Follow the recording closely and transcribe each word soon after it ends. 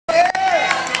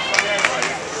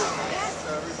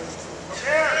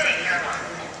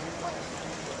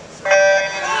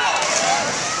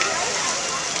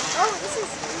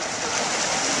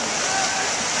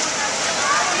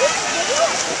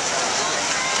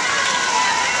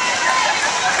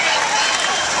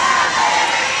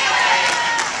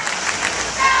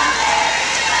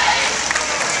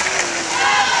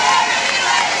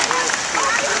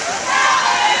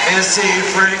Missy,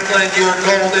 Frehling, your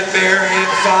golden bear in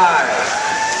 5.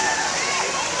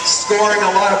 Scoring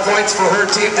a lot of points for her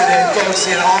team today, folks,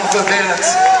 in off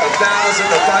events, 1,000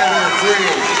 to 503.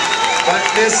 But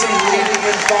Missy leading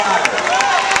in 5.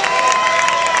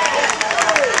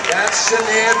 That's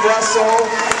Sinead Russell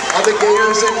of the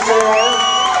Gators in 4.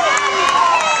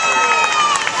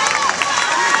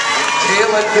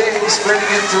 Kaylin Big sprinting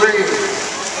in 3.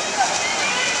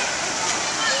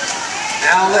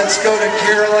 Now let's go to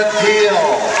Piehl.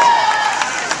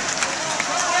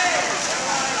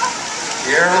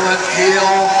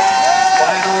 Piehl,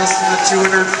 finalist in the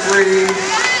 200 free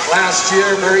last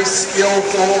year, very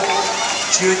skillful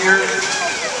junior.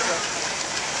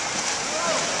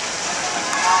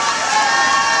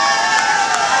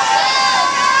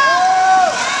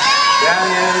 That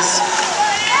is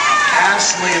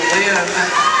Ashlee Linn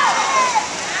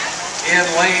in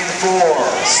lane 4.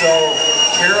 So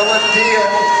Piehl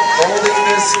holding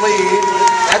this lead.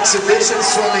 Exhibition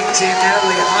swimming team,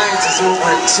 Natalie Hines is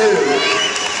over in 2.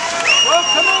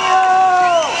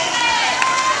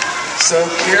 So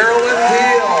Piehl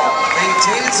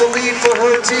maintains the lead for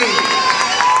her team.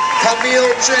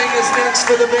 Camille Cheng is next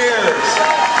for the Bears.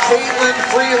 Kaitlin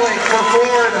Frehling for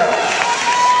Florida.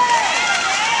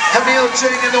 Camille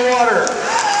Cheng in the water.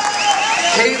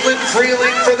 Kaitlin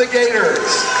Frehling for the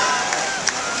Gators.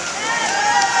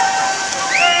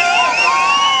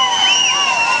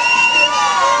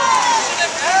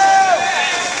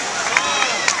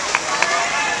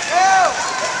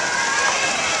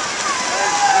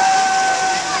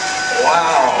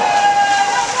 Wow.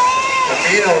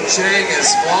 Camille Cheng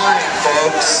is flying,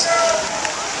 folks.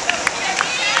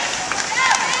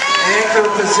 Anchor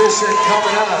position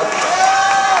coming up.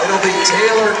 It'll be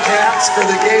Katz for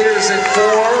the Gators in 4.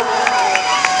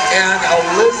 And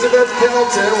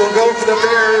Pelton will go for the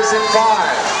Bears in 5.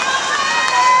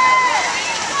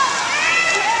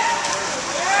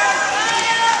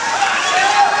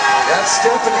 That's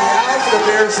Stephanie out for the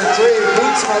Bears in 3.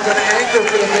 Bootsma going to anchor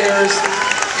for the Bears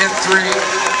in 3.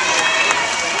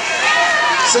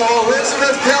 So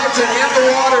Pelton in the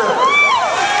water.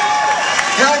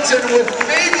 Pelton with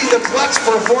maybe the clutch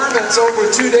performance over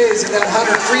 2 days in that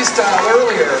 100 freestyle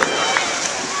earlier.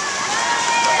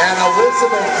 And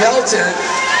Pelton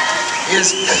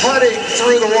is cutting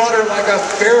through the water like a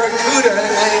barracuda in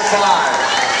lane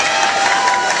 5.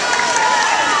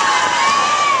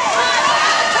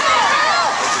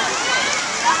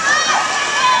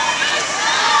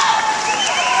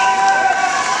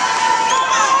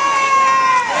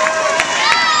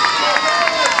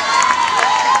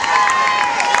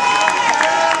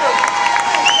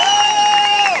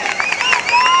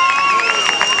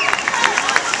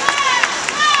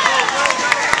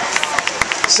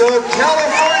 So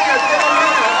California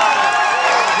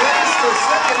placed for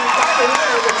second, and by the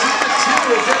way, the team of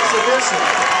 2 is exhibition.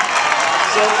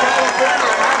 So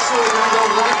California actually going to go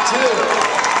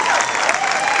 1-2.